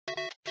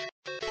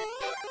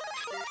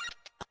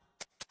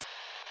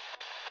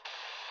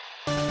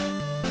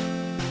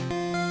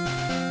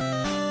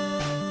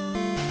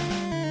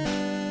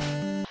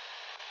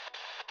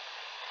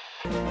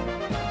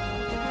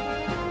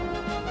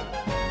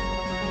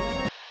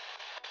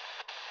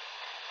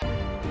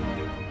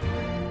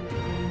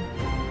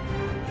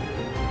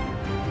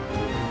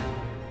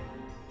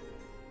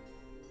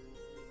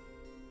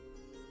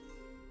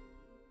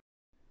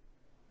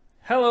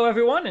Hello,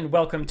 everyone, and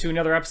welcome to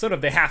another episode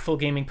of the Half Full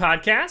Gaming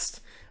Podcast.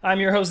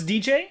 I'm your host,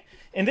 DJ,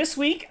 and this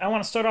week I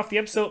want to start off the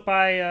episode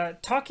by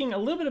talking a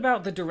little bit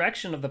about the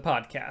direction of the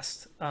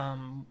podcast.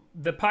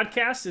 The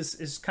podcast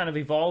is kind of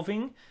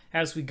evolving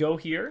as we go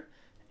here,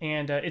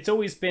 and it's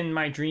always been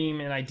my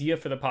dream and idea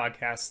for the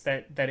podcast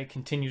that it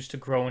continues to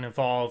grow and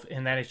evolve,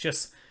 and that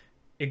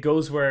it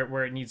goes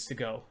where it needs to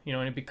go,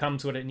 and it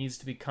becomes what it needs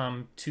to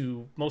become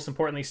to, most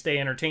importantly, stay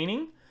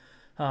entertaining,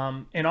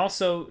 and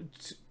also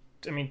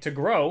to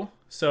grow.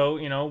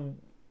 So,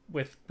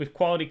 with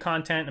quality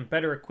content and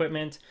better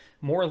equipment,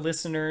 more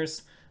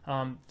listeners,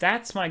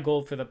 that's my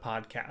goal for the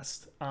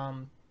podcast.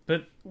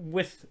 But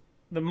with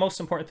the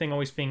most important thing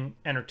always being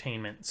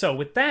entertainment. So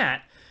with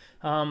that,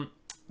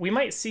 we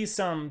might see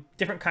some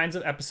different kinds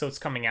of episodes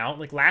coming out.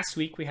 Like last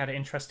week, we had an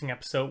interesting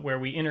episode where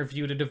we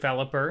interviewed a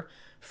developer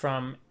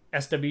from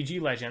SWG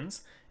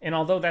Legends. And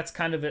although that's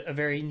kind of a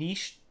very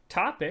niche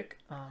topic,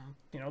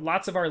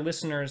 lots of our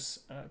listeners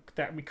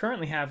that we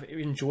currently have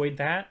enjoyed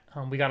that.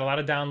 We got a lot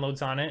of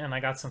downloads on it, and I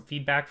got some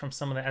feedback from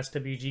some of the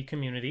SWG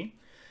community.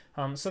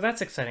 So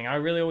that's exciting. I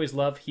really always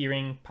love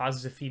hearing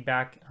positive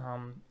feedback,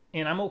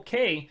 and I'm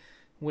okay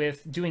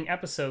with doing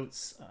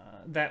episodes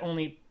that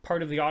only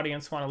part of the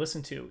audience want to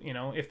listen to.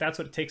 If that's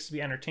what it takes to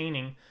be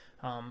entertaining,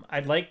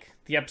 I'd like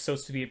the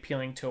episodes to be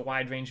appealing to a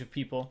wide range of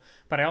people,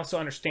 but I also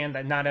understand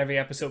that not every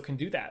episode can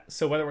do that.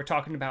 So whether we're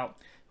talking about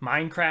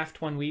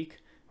Minecraft one week,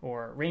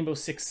 or Rainbow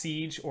Six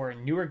Siege, or a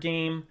newer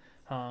game,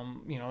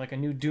 like a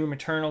new Doom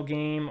Eternal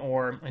game,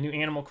 or a new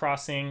Animal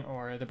Crossing,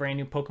 or the brand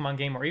new Pokemon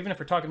game, or even if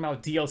we're talking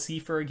about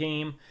DLC for a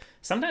game.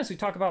 Sometimes we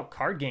talk about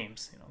card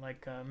games,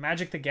 like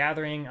Magic the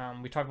Gathering.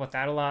 We talk about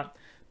that a lot.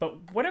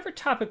 But whatever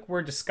topic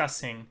we're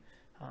discussing,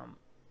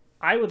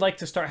 I would like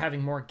to start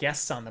having more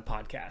guests on the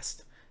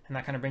podcast. And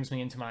that kind of brings me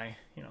into my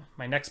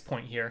next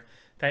point here,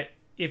 that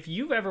if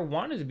you've ever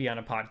wanted to be on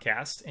a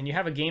podcast and you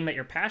have a game that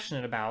you're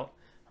passionate about,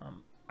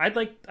 I'd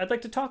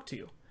like to talk to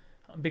you,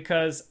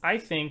 because I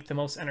think the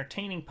most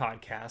entertaining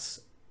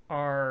podcasts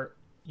are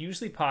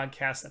usually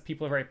podcasts that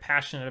people are very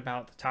passionate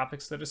about the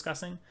topics they're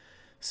discussing.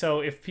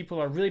 So if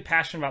people are really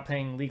passionate about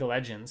playing League of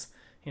Legends,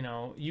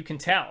 you can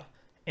tell,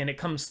 and it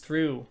comes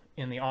through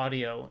in the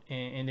audio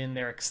and in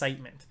their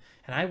excitement.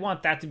 And I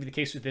want that to be the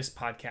case with this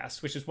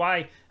podcast, which is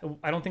why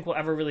I don't think we'll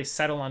ever really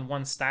settle on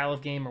one style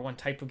of game or one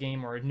type of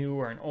game or a new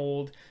or an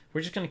old. We're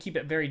just going to keep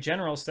it very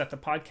general so that the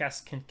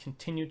podcast can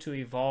continue to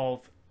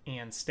evolve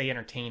and stay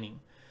entertaining.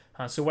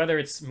 So whether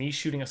it's me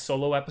shooting a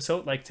solo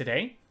episode like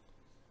today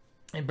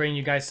and bringing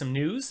you guys some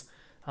news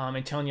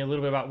and telling you a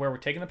little bit about where we're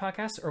taking the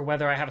podcast, or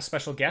whether I have a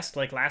special guest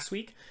like last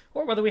week,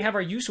 or whether we have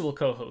our usual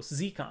co-host,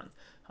 Zekon.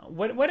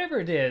 Whatever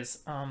it is,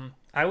 I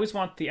always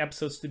want the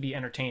episodes to be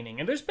entertaining.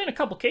 And there's been a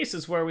couple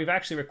cases where we've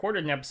actually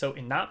recorded an episode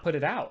and not put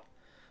it out.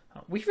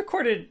 We've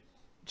recorded,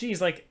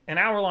 like an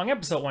hour-long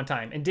episode one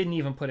time and didn't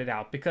even put it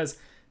out because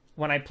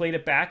when I played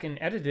it back and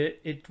edited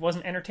it, it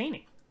wasn't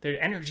entertaining. The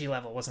energy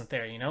level wasn't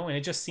there, and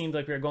it just seemed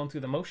like we were going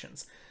through the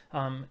motions.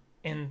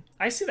 And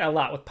I see that a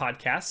lot with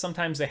podcasts.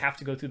 Sometimes they have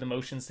to go through the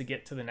motions to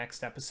get to the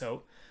next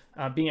episode.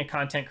 Being a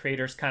content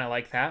creator is kind of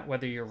like that,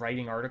 whether you're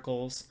writing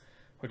articles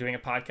or doing a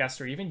podcast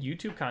or even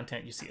YouTube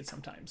content, you see it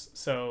sometimes.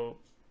 So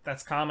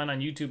that's common on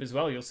YouTube as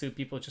well. You'll see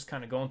people just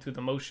kind of going through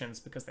the motions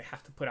because they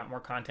have to put out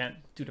more content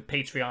due to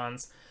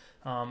Patreons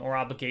or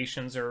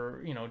obligations,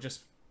 or,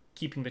 just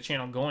keeping the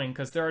channel going,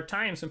 because there are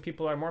times when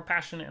people are more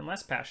passionate and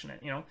less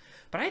passionate,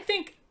 But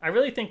I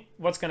really think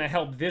what's going to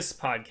help this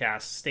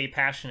podcast stay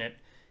passionate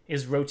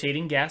is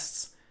rotating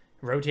guests,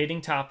 rotating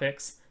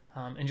topics,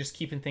 and just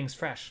keeping things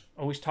fresh.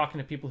 Always talking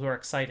to people who are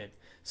excited.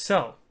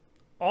 So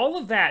all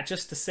of that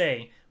just to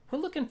say, we're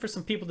looking for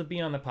some people to be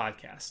on the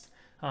podcast.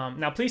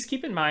 Now, please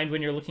keep in mind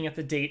when you're looking at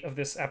the date of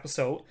this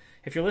episode,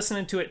 if you're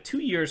listening to it 2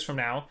 years from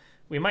now,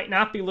 we might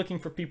not be looking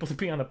for people to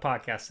be on the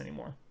podcast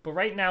anymore. But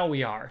right now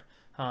we are.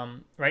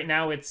 Right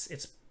now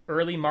it's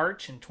early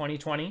March in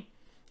 2020,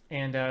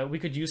 and we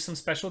could use some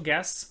special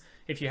guests.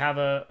 If you have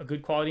a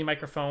good quality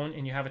microphone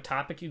and you have a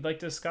topic you'd like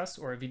to discuss,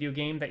 or a video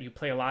game that you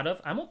play a lot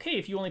of, I'm okay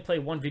if you only play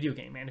one video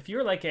game, man. If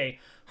you're like a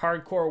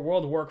hardcore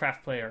World of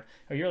Warcraft player,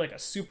 or you're like a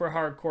super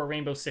hardcore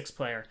Rainbow Six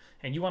player,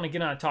 and you want to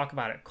get on and talk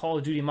about it, Call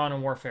of Duty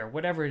Modern Warfare,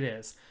 whatever it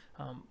is,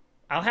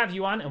 I'll have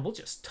you on and we'll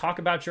just talk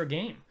about your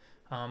game.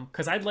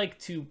 Because I'd like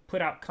to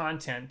put out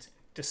content,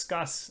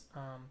 discuss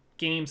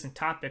games and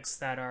topics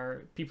that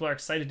people are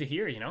excited to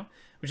hear,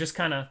 we just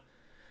kind of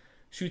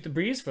shoot the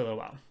breeze for a little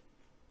while.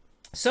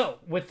 So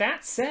with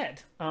that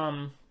said,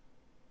 I'm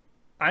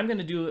going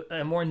to do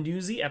a more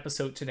newsy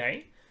episode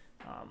today,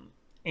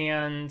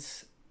 and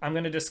I'm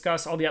going to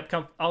discuss all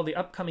the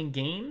upcoming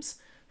games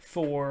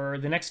for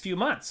the next few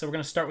months. So we're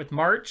going to start with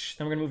March,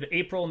 then we're going to move to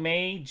April,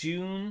 May,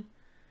 June,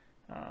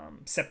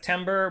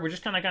 September. We're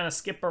just kind of going to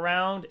skip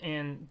around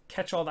and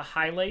catch all the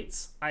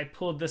highlights. I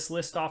pulled this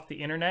list off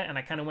the internet, and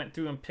I kind of went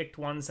through and picked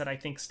ones that I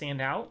think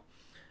stand out.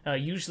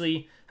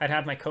 Usually I'd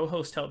have my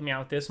co-host help me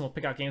out with this, and we'll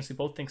pick out games we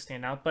both think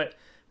stand out, but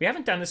we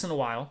haven't done this in a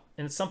while,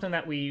 and it's something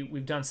that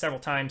we've done several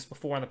times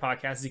before on the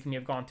podcast. Zeke and me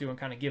have gone through and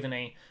kind of given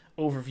a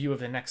overview of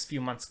the next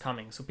few months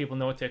coming, so people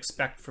know what to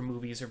expect for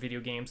movies or video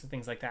games and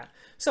things like that.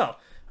 So,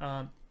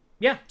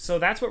 yeah, so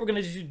that's what we're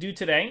going to do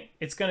today.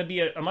 It's going to be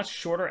a much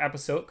shorter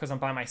episode because I'm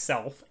by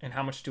myself, and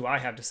how much do I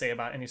have to say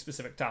about any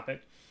specific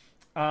topic?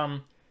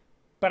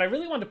 But I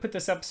really wanted to put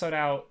this episode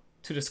out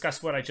to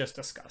discuss what I just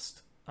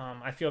discussed.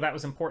 I feel that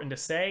was important to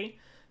say,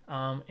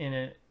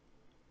 and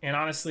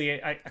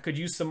honestly, I could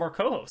use some more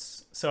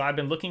co-hosts, so I've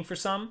been looking for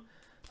some.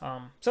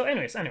 So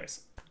anyways,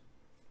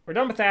 we're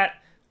done with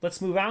that.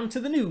 Let's move on to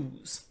the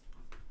news.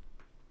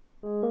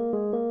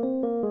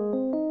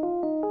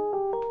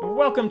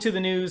 Welcome to the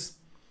news.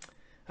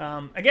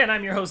 Again,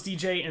 I'm your host,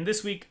 DJ, and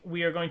this week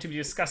we are going to be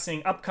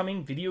discussing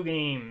upcoming video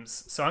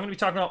games. So I'm going to be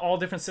talking about all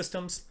different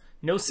systems.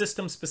 No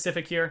system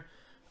specific here.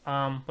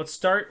 Let's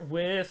start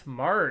with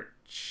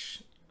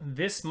March.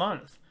 This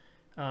month,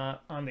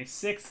 on the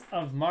 6th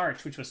of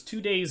March, which was 2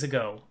 days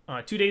ago.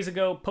 2 days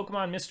ago,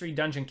 Pokemon Mystery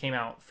Dungeon came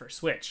out for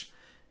Switch.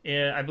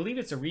 I believe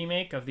it's a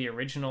remake of the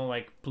original,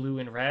 like, Blue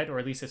and Red, or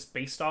at least it's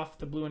based off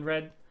the Blue and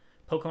Red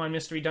Pokemon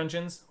Mystery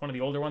Dungeons, one of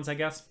the older ones, I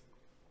guess.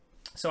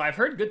 So I've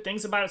heard good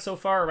things about it so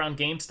far around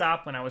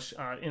GameStop. When I was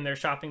in there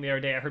shopping the other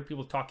day, I heard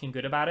people talking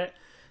good about it.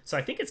 So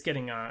I think it's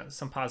getting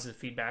some positive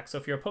feedback. So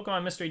if you're a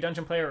Pokemon Mystery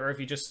Dungeon player, or if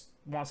you just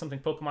want something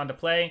Pokemon to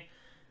play,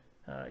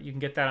 you can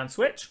get that on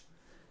Switch.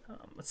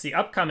 Let's see,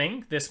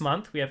 upcoming this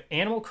month, we have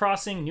Animal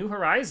Crossing New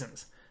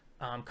Horizons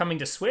coming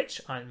to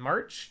Switch on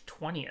March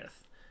 20th.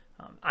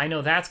 I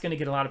know that's going to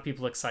get a lot of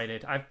people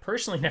excited. I've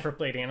personally never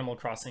played Animal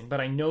Crossing,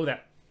 but I know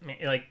that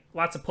like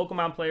lots of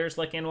Pokemon players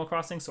like Animal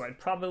Crossing, so I'd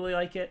probably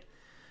like it.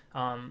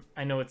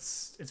 I know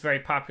it's very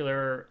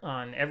popular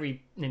on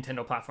every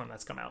Nintendo platform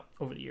that's come out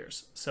over the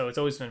years, so it's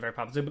always been very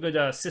popular. It's a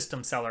good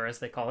system seller, as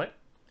they call it.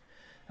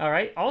 All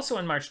right, also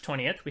on March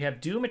 20th, we have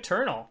Doom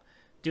Eternal.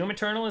 Doom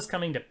Eternal is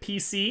coming to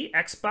PC,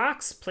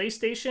 Xbox,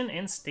 PlayStation,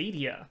 and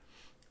Stadia.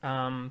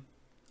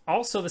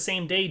 Also the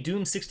same day,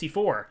 Doom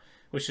 64,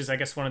 which is, I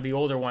guess, one of the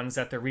older ones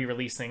that they're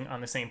re-releasing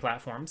on the same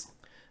platforms.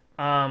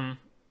 And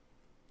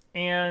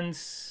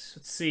let's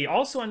see,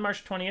 also on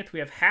March 20th, we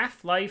have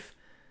Half-Life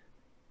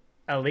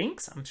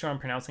Alyx. I'm sure I'm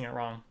pronouncing it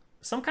wrong.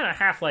 Some kind of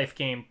Half-Life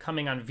game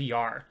coming on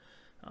VR.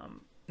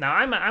 Now,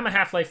 I'm a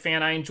Half-Life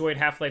fan. I enjoyed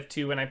Half-Life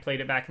 2 when I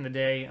played it back in the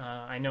day.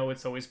 I know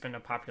it's always been a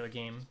popular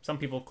game. Some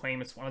people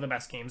claim it's one of the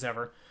best games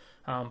ever.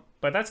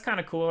 But that's kind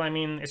of cool. I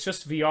mean, it's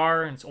just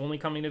VR, and it's only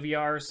coming to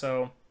VR,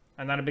 so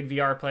I'm not a big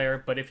VR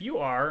player. But if you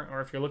are,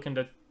 or if you're looking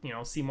to,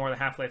 see more of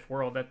the Half-Life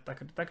world, that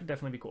could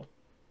definitely be cool.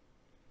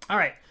 All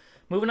right,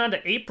 moving on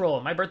to April.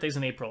 My birthday's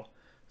in April,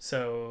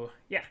 so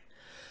yeah.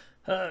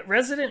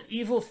 Resident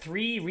Evil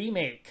 3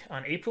 Remake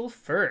on April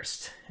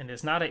 1st, and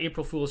it's not an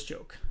April Fool's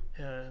joke.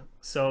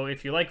 So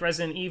if you like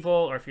Resident Evil,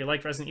 or if you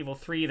like Resident Evil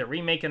 3, they're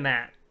remaking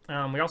that.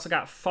 We also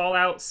got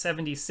Fallout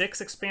 76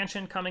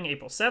 expansion coming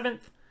April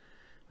 7th.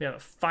 We have a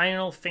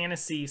Final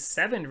Fantasy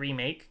VII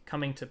Remake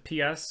coming to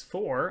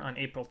PS4 on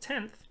April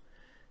 10th.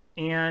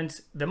 And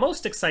the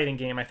most exciting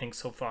game, I think,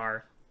 so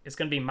far is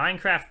going to be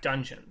Minecraft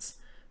Dungeons.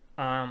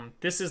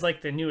 This is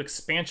like the new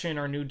expansion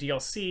or new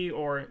DLC,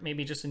 or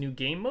maybe just a new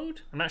game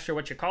mode. I'm not sure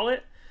what you call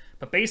it.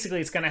 But basically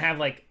it's going to have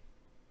like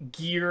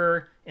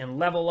gear and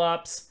level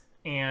ups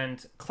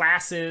and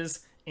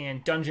classes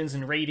and dungeons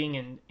and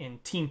raiding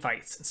and team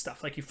fights and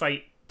stuff. Like you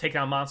take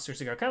down monsters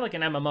together. Kind of like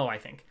an MMO, I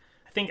think.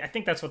 I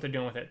think that's what they're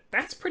doing with it.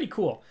 That's pretty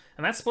cool.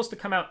 And that's supposed to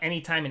come out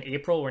anytime in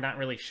April. We're not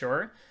really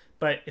sure.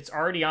 But it's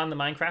already on the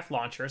Minecraft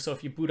launcher. So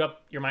if you boot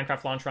up your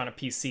Minecraft launcher on a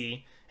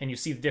PC and you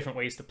see the different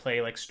ways to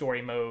play, like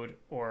story mode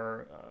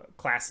or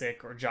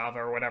classic or Java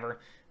or whatever,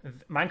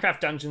 Minecraft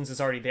Dungeons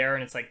is already there,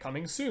 and it's like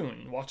coming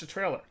soon. Watch a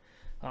trailer.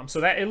 So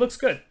that it looks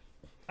good.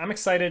 I'm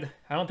excited.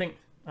 I don't think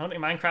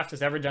Minecraft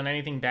has ever done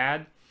anything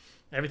bad.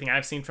 Everything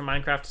I've seen from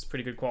Minecraft is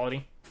pretty good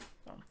quality.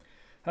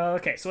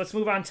 Okay, so let's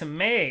move on to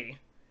May.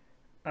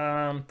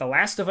 The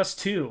Last of Us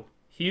 2.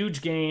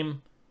 Huge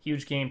game.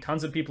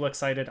 Tons of people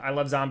excited. I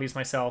love zombies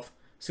myself.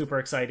 Super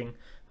exciting.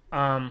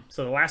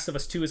 So The Last of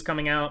Us 2 is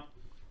coming out.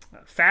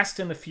 Fast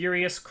and the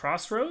Furious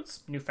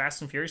Crossroads. New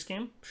Fast and Furious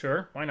game.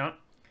 Sure, why not?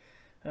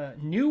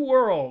 New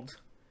World.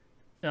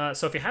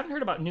 So if you haven't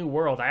heard about New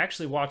World, I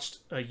actually watched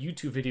a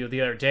YouTube video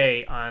the other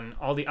day on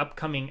all the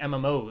upcoming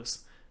MMOs.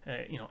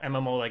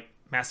 MMO, like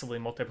massively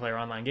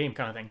multiplayer online game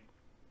kind of thing.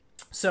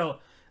 So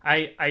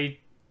I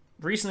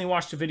recently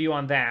watched a video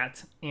on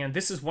that, and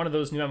this is one of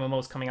those new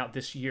MMOs coming out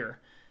this year.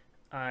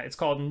 It's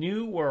called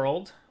New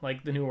World,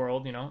 like the New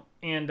World,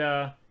 and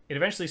it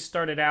eventually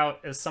started out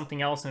as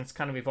something else, and it's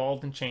kind of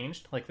evolved and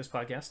changed, like this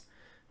podcast.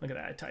 Look at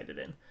that, I tied it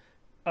in.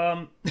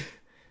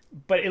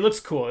 But it looks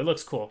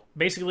cool.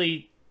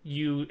 Basically,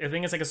 I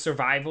think it's like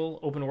a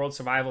open world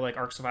survival, like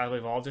Ark Survival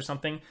Evolved or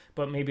something,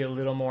 but maybe a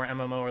little more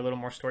MMO or a little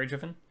more story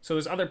driven. So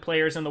there's other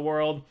players in the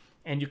world,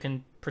 and you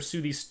can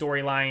pursue these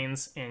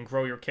storylines and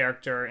grow your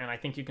character, and I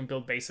think you can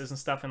build bases and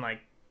stuff and,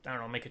 like, I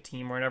don't know, make a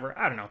team or whatever.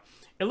 I don't know.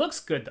 It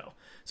looks good, though.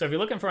 So if you're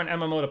looking for an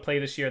MMO to play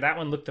this year, that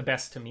one looked the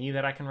best to me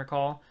that I can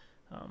recall.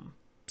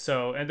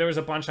 And there was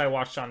a bunch I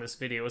watched on this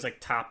video. It was like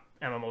top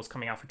MMOs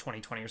coming out for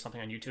 2020 or something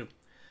on YouTube.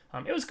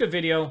 It was a good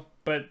video,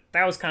 but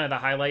that was kind of the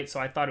highlight, so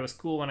I thought it was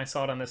cool when I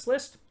saw it on this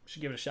list.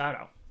 Should give it a shout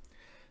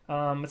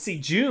out. Let's see,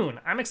 June.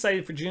 I'm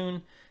excited for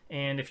June,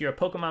 and if you're a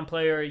Pokemon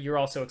player, you're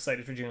also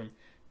excited for June.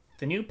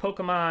 The new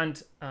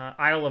Pokemon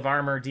Isle of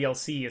Armor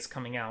DLC is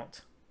coming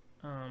out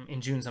in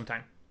June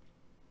sometime.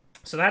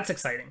 So that's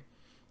exciting.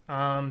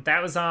 That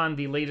was on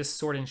the latest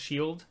Sword and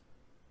Shield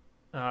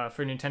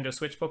for Nintendo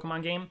Switch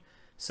Pokemon game.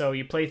 So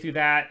you play through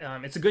that.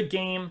 It's a good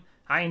game.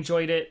 I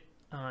enjoyed it.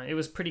 It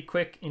was pretty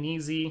quick and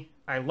easy.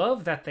 I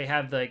love that they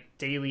have like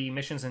daily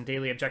missions and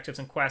daily objectives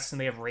and quests,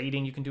 and they have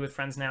raiding you can do with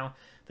friends now.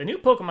 The new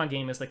Pokemon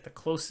game is like the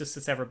closest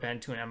it's ever been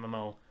to an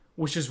MMO,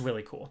 which is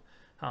really cool.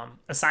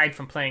 Aside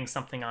from playing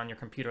something on your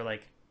computer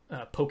like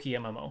Poke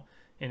MMO.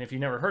 And if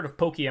you've never heard of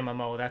Poke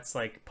MMO, that's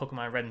like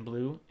Pokemon Red and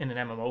Blue in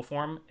an MMO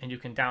form, and you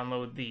can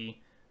download the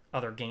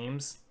other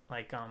games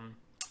like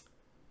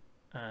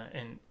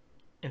and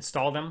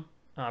install them.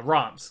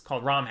 ROMs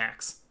called ROM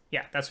hacks.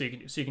 Yeah, that's what you can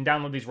do. So you can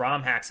download these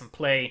ROM hacks and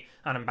play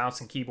on a mouse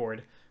and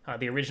keyboard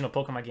the original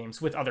Pokemon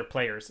games with other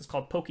players. It's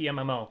called Poke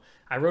MMO.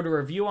 I wrote a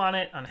review on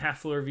it on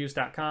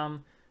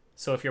halffullreviews.com.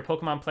 So if you're a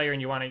Pokemon player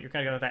and you want it, you're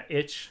kind of got that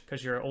itch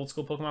because you're an old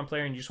school Pokemon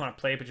player and you just want to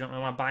play but you don't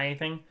really want to buy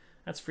anything,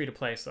 that's free to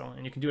play. So,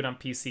 and you can do it on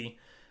PC.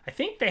 I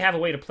think they have a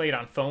way to play it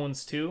on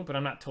phones too, but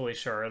I'm not totally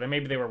sure.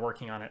 Maybe they were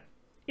working on it.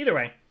 Either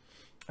way,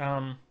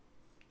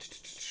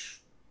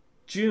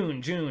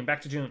 June,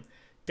 back to June.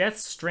 Death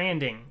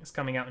Stranding is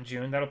coming out in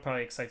June. That'll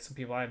probably excite some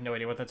people. I have no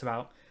idea what that's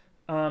about.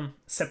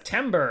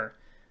 September,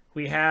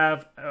 we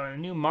have a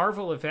new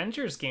Marvel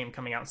Avengers game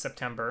coming out in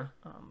September.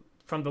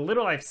 From the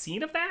little I've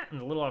seen of that and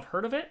the little I've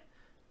heard of it,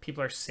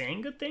 people are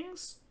saying good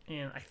things,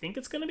 and I think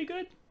it's going to be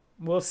good.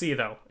 We'll see,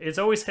 though. It's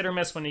always hit or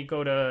miss when you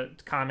go to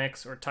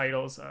comics or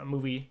titles,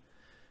 movie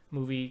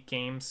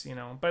games, you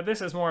know. But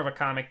this is more of a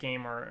comic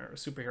game or a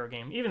superhero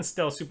game. Even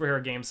still,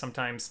 superhero games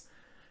sometimes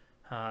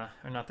are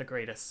not the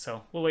greatest.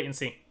 So we'll wait and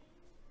see.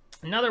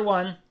 Another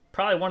one,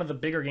 probably one of the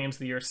bigger games of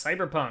the year,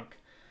 Cyberpunk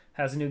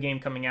has a new game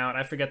coming out.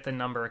 I forget the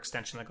number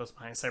extension that goes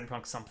behind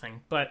Cyberpunk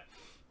something. But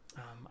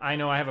I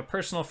know I have a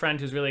personal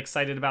friend who's really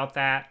excited about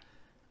that.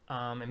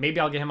 And maybe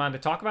I'll get him on to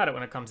talk about it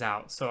when it comes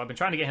out. So I've been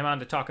trying to get him on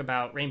to talk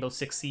about Rainbow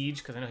Six Siege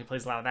because I know he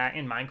plays a lot of that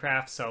in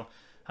Minecraft. So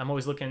I'm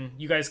always looking.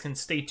 You guys can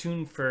stay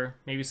tuned for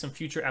maybe some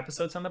future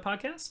episodes on the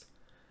podcast.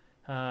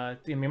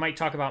 We might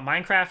talk about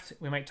Minecraft.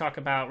 We might talk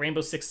about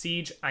Rainbow Six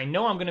Siege. I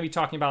know I'm going to be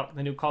talking about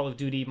the new Call of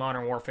Duty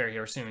Modern Warfare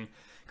here soon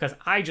because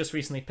I just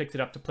recently picked it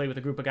up to play with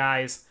a group of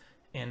guys,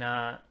 and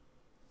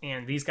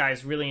these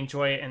guys really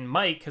enjoy it. And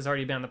Mike has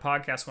already been on the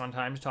podcast one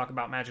time to talk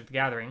about Magic the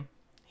Gathering.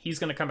 He's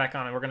going to come back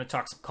on, and we're going to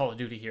talk some Call of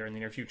Duty here in the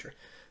near future.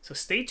 So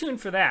stay tuned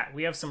for that.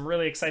 We have some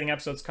really exciting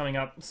episodes coming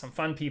up, some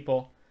fun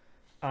people.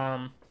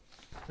 That's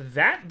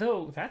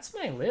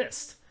my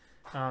list.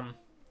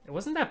 It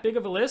wasn't that big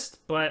of a list,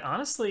 but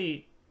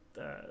honestly,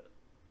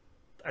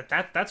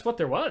 that's what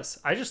there was.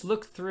 I just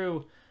looked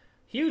through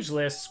huge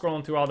lists,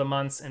 scrolling through all the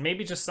months, and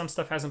maybe just some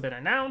stuff hasn't been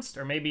announced,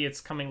 or maybe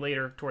it's coming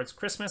later towards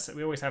Christmas.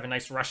 We always have a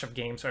nice rush of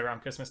games right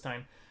around Christmas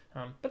time.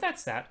 But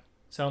that's that.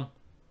 So,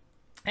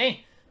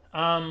 hey,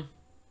 I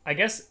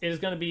guess it is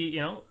going to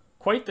be,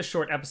 quite the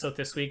short episode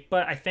this week,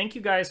 but I thank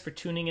you guys for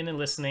tuning in and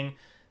listening.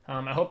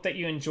 I hope that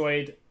you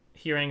enjoyed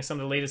hearing some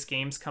of the latest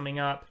games coming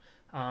up.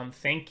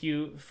 Thank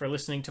you for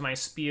listening to my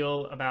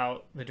spiel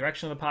about the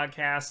direction of the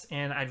podcast,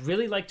 and I'd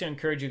really like to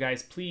encourage you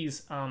guys,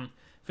 please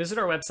visit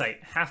our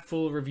website,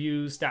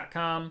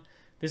 halffullreviews.com.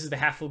 This is the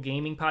Half Full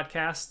Gaming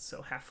Podcast,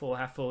 so half full,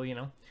 that's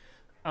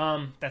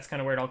kind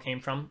of where it all came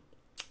from.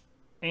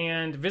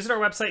 And visit our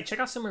website, check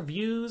out some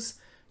reviews,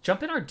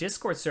 jump in our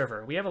Discord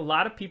server. We have a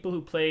lot of people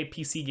who play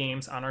PC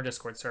games on our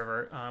Discord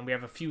server. We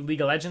have a few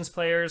League of Legends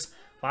players,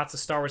 lots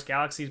of Star Wars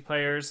Galaxies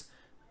players,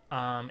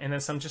 and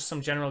then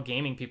some general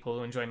gaming people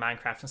who enjoy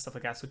Minecraft and stuff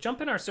like that. So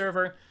jump in our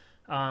server.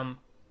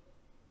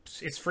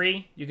 It's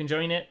free. You can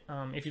join it.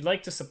 If you'd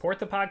like to support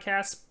the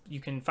podcast, you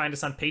can find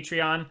us on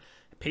Patreon,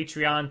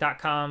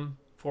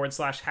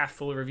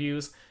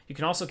 patreon.com/halffullreviews. You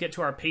can also get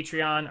to our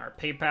Patreon, our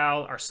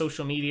PayPal, our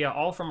social media,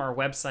 all from our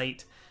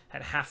website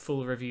at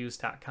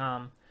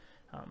halffullreviews.com.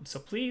 So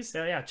please,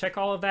 check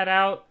all of that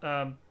out.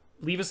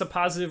 Leave us a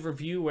positive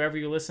review wherever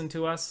you listen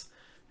to us.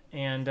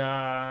 And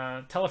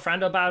tell a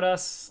friend about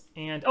us.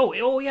 And,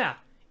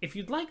 if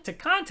you'd like to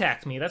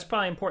contact me, that's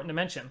probably important to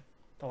mention.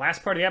 The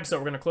last part of the episode,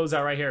 we're going to close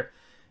out right here.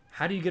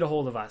 How do you get a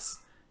hold of us?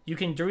 You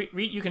can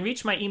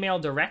reach my email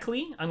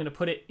directly. I'm going to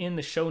put it in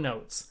the show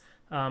notes.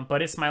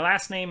 But it's my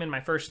last name and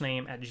my first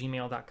name at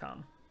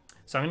gmail.com.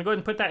 So I'm going to go ahead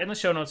and put that in the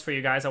show notes for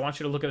you guys. I want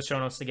you to look at the show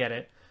notes to get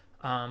it.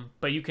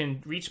 But you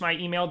can reach my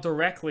email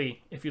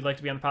directly if you'd like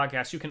to be on the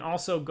podcast. You can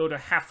also go to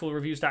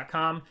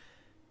halffullreviews.com,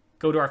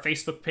 go to our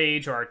Facebook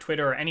page or our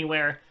Twitter or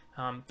anywhere.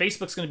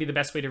 Facebook's going to be the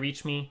best way to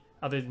reach me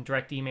other than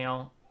direct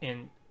email,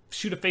 and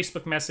shoot a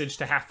Facebook message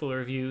to Half Full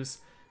Reviews.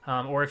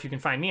 Or if you can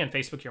find me on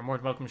Facebook, you're more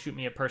than welcome to shoot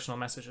me a personal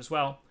message as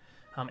well.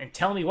 And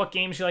tell me what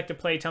games you like to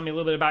play. Tell me a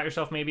little bit about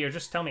yourself maybe, or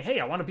just tell me, hey,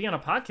 I want to be on a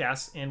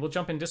podcast, and we'll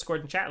jump in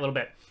Discord and chat a little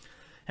bit.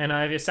 And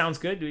if it sounds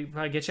good, we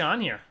probably get you on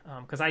here.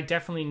 Because I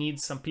definitely need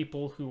some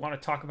people who want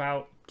to talk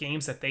about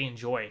games that they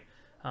enjoy.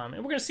 And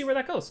we're going to see where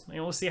that goes.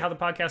 And we'll see how the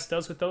podcast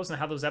does with those and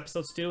how those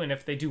episodes do. And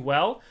if they do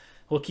well,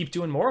 we'll keep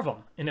doing more of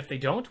them. And if they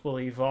don't, we'll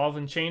evolve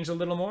and change a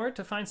little more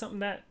to find something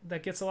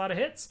that gets a lot of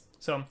hits.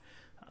 So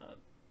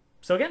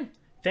again,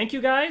 thank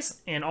you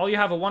guys, and all you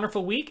have a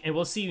wonderful week. And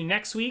we'll see you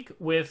next week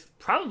with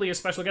probably a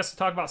special guest to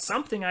talk about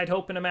something, I'd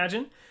hope and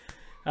imagine.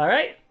 All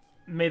right.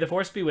 May the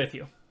force be with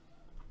you.